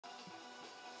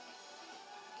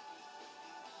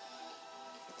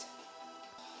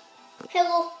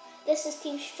Hello, this is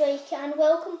Team Strike and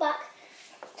welcome back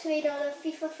to another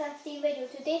FIFA 15 video.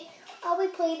 Today I'll be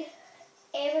playing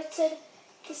Everton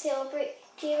to celebrate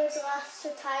Gerrard's last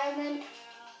retirement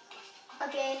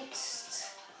against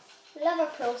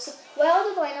Liverpool. So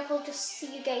while the lineup, I'll just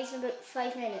see you guys in about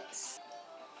 5 minutes.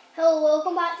 Hello,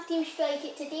 welcome back to Team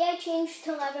Strike. Today I changed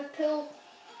to Liverpool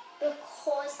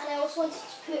because, and I also wanted to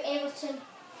put Everton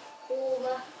home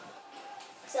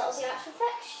because that was the actual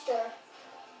fixture.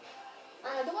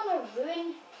 And I don't want to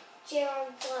ruin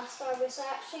Gerrard's last derby, so I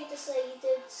actually decided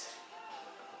to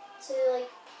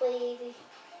play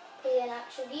an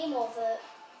actual game of it.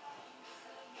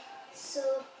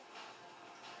 So,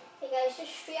 hey guys,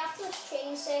 just straight after this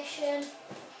training session,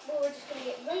 we're just going to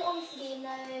get right on with the game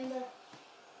now, and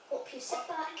hope you sit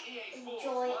back,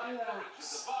 enjoy and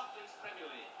relax.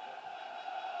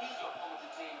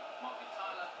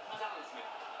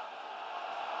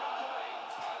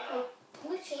 I'll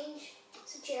probably change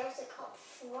to Gerrard's up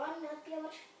front. That'd be a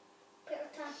much better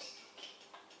tactic,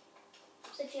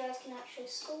 so Gerrard can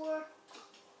actually score.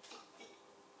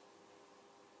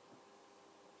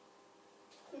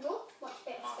 There we go, much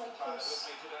better strikers.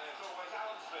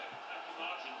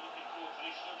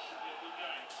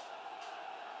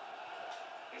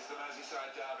 It's the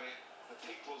Merseyside derby, the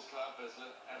People's Club, as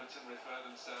Everton refer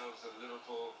themselves, and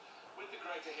Liverpool, with the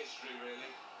greater history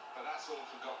really, but that's all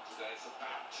forgotten today. It's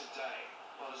about today.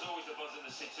 Well, there's always a buzz in the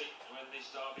city when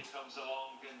this derby comes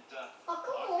along, and Oh,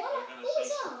 come I on, think we're going to what see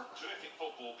was some that? terrific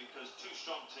football because two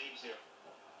strong teams here.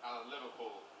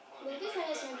 Liverpool. Maybe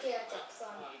finish in Gerrard's up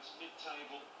front. Well, it's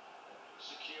mid-table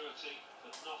security,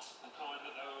 but not the kind that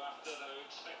they were after. They were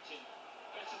expecting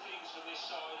better things from this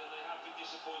side, and they have been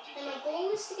disappointed. And my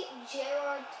goal is to get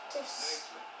Gerrard to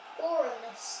score in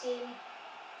this game.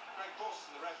 Greg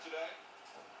Boston, the ref today.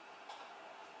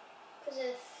 Because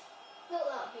if not,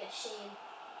 that would be a shame.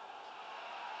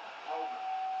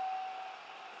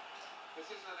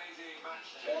 This isn't an easy match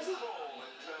to call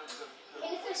in terms of...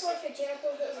 Even if it's for Gerrard,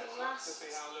 though, that was the last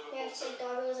Merseyside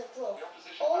derby was a draw.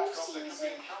 All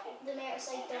season, the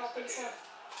Merseyside derbies have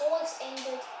always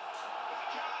ended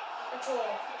a draw.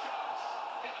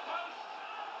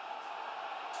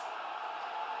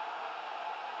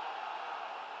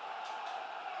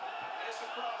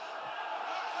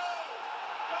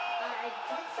 I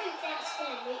don't think that's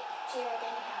going to make Gerrard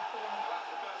any happier.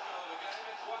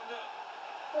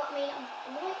 Well, I mean, I'm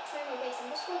like trying my best.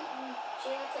 I'm just wanting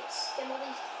Gerrard to skim all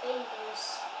these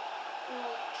defenders and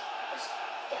just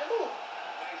get a goal.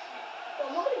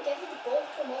 Well, I'm not going to give the ball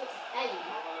to him all the time.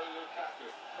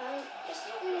 I'm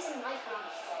just doing this in my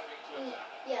half.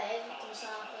 Yeah, everything's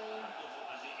happening.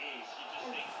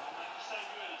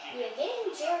 Yeah,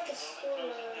 getting Gerrard to score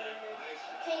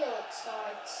kind of looks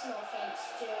hard. No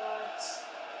offense, Gerrard.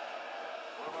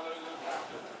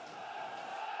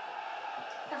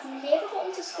 I've never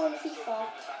gotten to score in FIFA.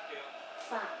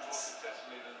 Facts.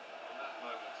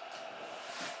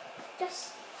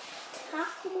 Just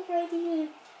tackle already, you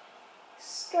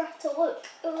start to look.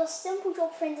 It was a simple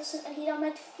job for Henderson, and he had a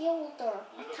midfielder.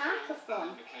 Attack of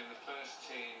one.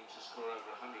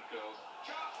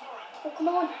 Oh, come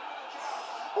on.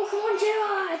 Oh, come on,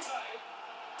 Gerrard!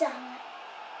 Damn it.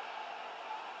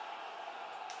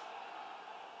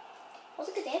 Was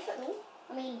a good effort though.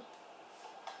 I mean,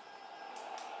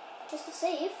 just a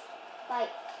save. Like,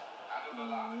 no,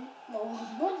 I'm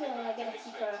not really gonna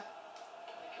keep her.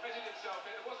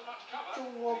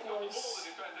 Draw boys.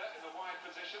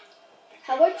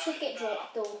 Howard should get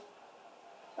dropped though,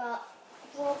 but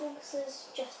Robles is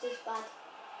just as bad.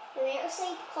 The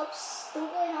Merseyside clubs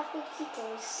don't really have good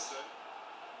keepers.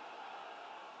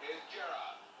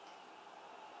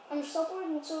 I'm stubborn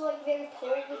and so very tall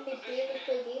when they barely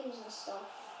play games and stuff.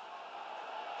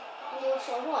 And they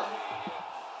also won.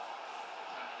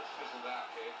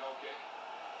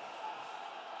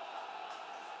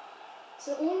 So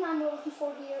the only man we're looking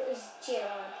for here is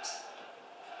Gerrard.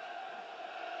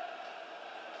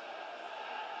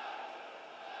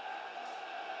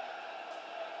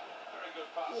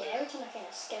 Yeah, Everton are kind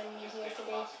of scaring me here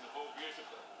today.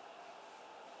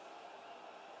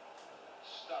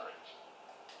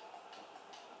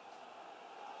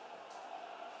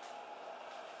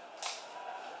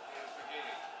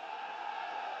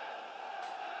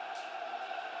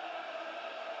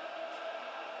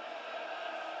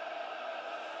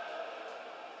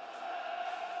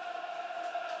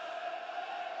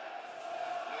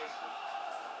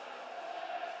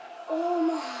 Oh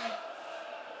my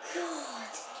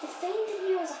god, defending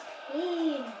here is a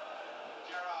pain.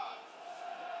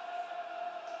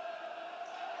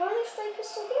 How are the strikers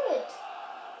so good?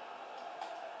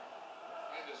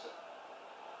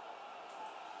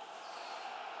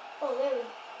 Oh, there we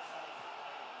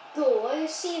go. Are you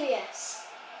serious?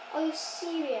 Are you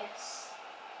serious?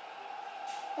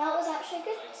 That was actually a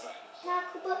good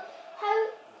tackle, but how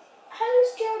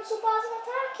is Gerrard so bad at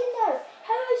attacking now?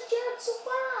 How is Gerrard so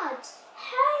bad?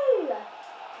 How?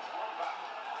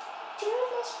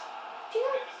 Gerrard,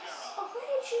 oh,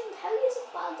 how is it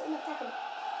bad at attacking?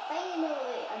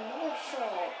 Finally, another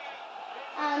shot.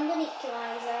 And an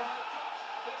equaliser.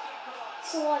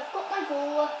 So I've got my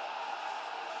goal.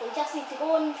 We just need to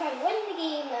go and try and win the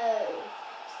game now.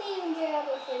 Steven Gerrard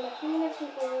with a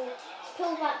magnificent goal to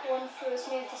pull back one for his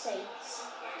Merseyside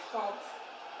club.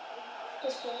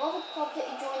 His beloved club that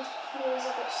he joined when he was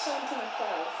about 17 or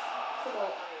 12.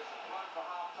 Forgot.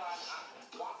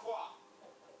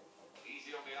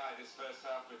 Easy on the eye this first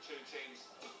half with two teams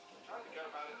trying to go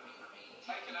about it.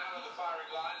 Taken out of the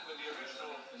firing line with the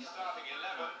original starting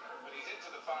 11, but he's into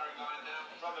the firing line now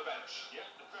from the bench. Yeah,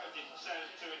 the crowd didn't sound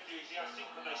too enthusiastic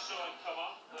when they saw him come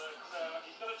on, but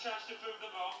he's got a chance to prove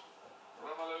them wrong.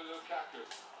 Romelu Lukaku.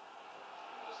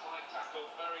 The slide tackle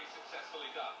very successfully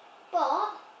done.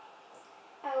 But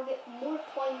I will get more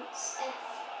points if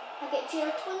I get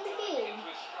Gerrard to win the game. Into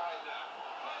his stride now.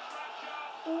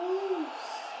 Ooh.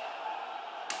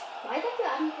 Why did I put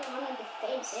Adam in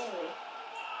defence anyway?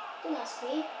 Don't ask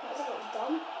me, that was a little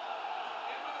dumb.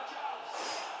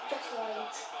 Just right.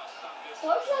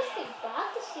 Storage was actually bad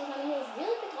this season. I mean, it was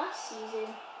really good last season.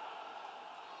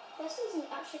 This season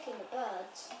actually came of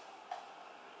bad.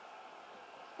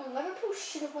 And Liverpool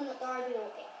should have won the derby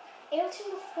though. Everton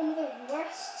were one of the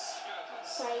worst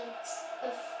sides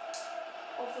of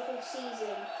the whole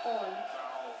season on.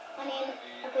 And then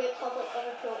a great club like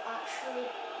Liverpool actually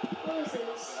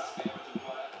loses.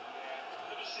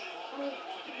 I mean,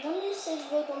 none of this has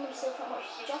really done themselves that much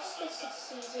justice this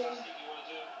season.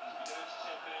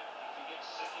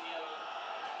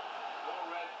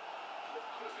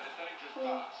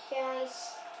 Guys,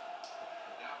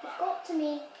 we've got to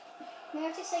me.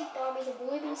 Merseyside derbies have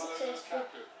only been successful.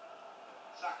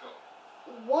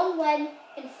 1 win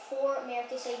in 4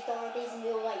 Merseyside derbies in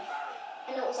real life.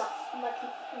 And it was a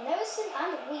magnificent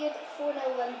and weird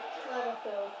 4-0 win to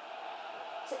Liverpool.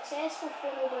 Successful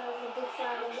 4-0 win over the Big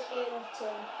Rivals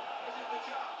Everton.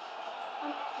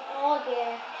 And, oh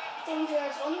yeah, Steven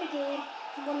Gerrard's won the game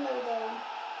from 1-0 down.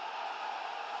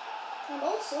 And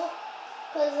also,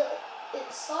 because at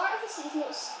the start of the season it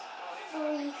was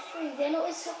 3-3, then it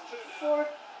was 4-0,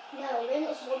 then it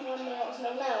was 1-1, then it was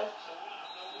 0-0.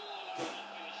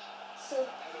 So,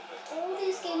 all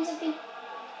these games have been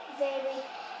very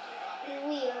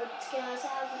weird, guys,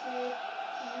 haven't they?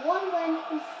 1 win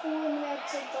and 4 in the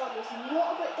Merseyside derbies.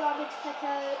 Not a great derby to pick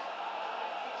out.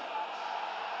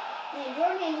 And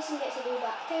Jordan Henderson gets a goal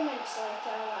back 2 minutes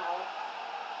later. Wow.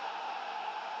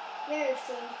 Very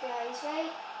strange, guys,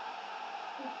 right?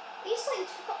 He's trying to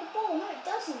pick up the ball, no it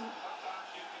doesn't. Sometimes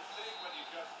you can see when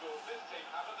you've just scored. This team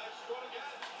haven't, they've scored again.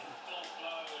 Full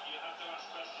flow, and you have to ask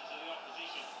questions of the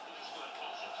opposition. They just got to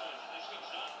concentrate, and they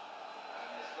switched on.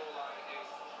 And the scoreline is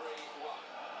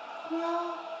 3-1.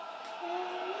 No.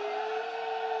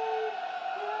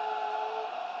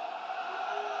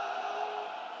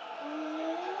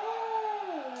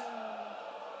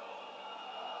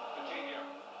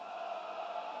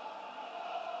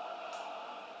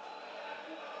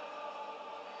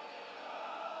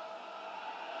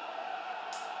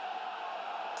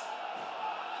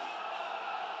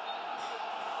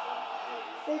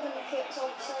 They're going to kick us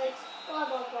offside, blah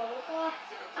blah blah blah blah,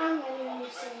 and then we're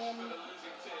missing them.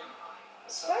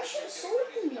 Spurs should have sold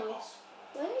them though.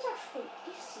 Lenny's actually quite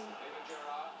decent.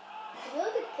 He's a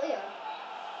really good player.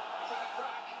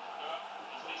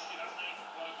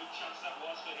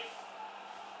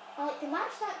 Like the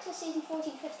match tactics season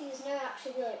 14-15 is now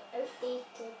actually really outdated,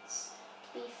 to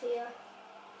be fair.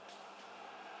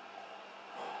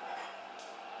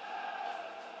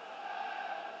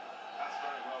 That's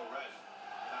very well read.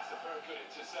 That's a very good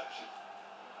interception.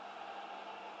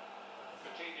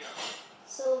 Coutinho.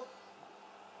 So,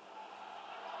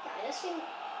 yeah, this will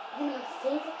be my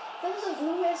favourite. If there was a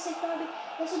real Merseyside derby,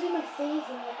 this would be my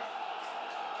favourite.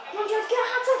 Come on, Gerrard, get a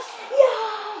hat-trick!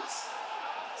 Yes!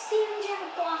 Steven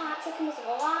Gerrard got a hat-trick and was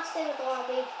the last ever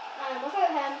derby, and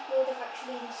without him, we would have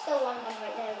actually been still 1-1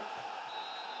 right now.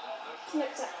 It's not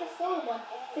exactly 4-1.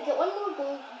 If we get one more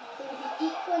goal, we will be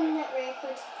equaling that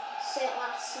record set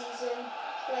last season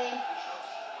when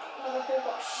Liverpool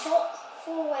got a shock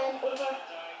 4-win over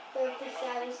the Big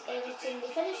Rivals Everton.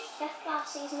 They finished 5th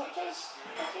last season, which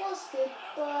was good,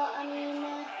 but I mean,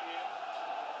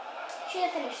 should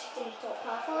have finished in the top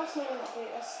half. I was not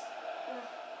great this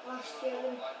last year.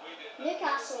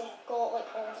 Newcastle got like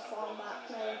all the form back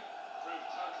now.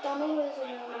 don't know who the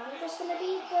new manager's going to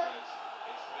be, but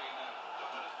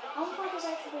Lampard is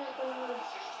actually going to go with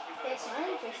best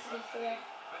managers, to be fair.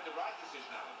 Made the right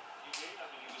decision, Alan. He did. I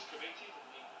mean, he was committed and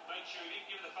he made sure he didn't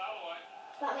give the foul away.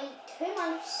 But I mean, 2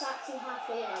 managers sacked in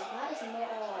halfway now, that is not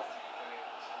a lot.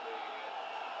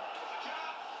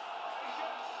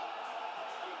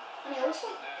 And I was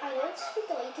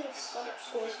delighted if Scott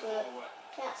scores, but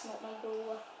that's not my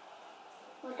goal.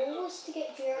 My goal was to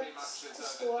get Gerrard to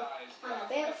score, and the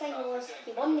better thing was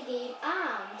he won the game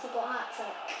and he got a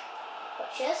hat-trick,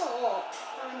 which is a lot.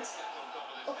 And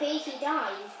okay, he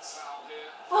dived.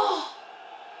 Oh,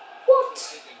 what?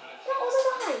 That was a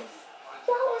dive.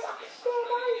 That was actually a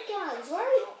dive, guys,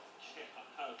 right?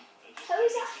 How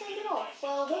is that taken off?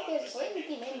 Well, who cares? It's like the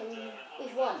game in,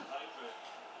 we've won.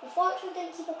 Unfortunately,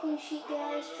 didn't keep a clean sheet,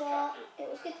 guys, but it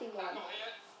was good we won.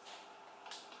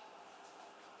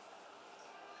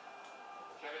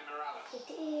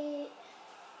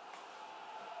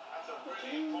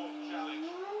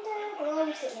 We're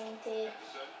almost at 90.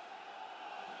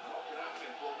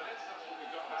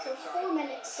 So 4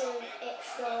 minutes of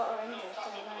extra or injury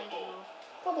time, I don't know.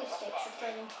 Probably just extra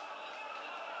time.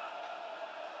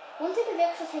 One time of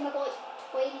extra time I got like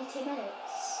 20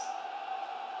 minutes.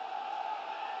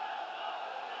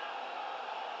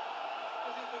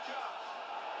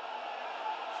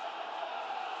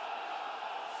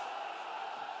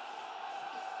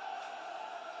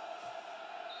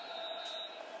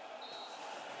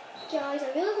 Guys, I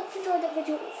really hope you enjoyed that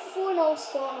video. 4-0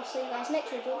 score, and I'll see you guys next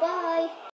video. Bye!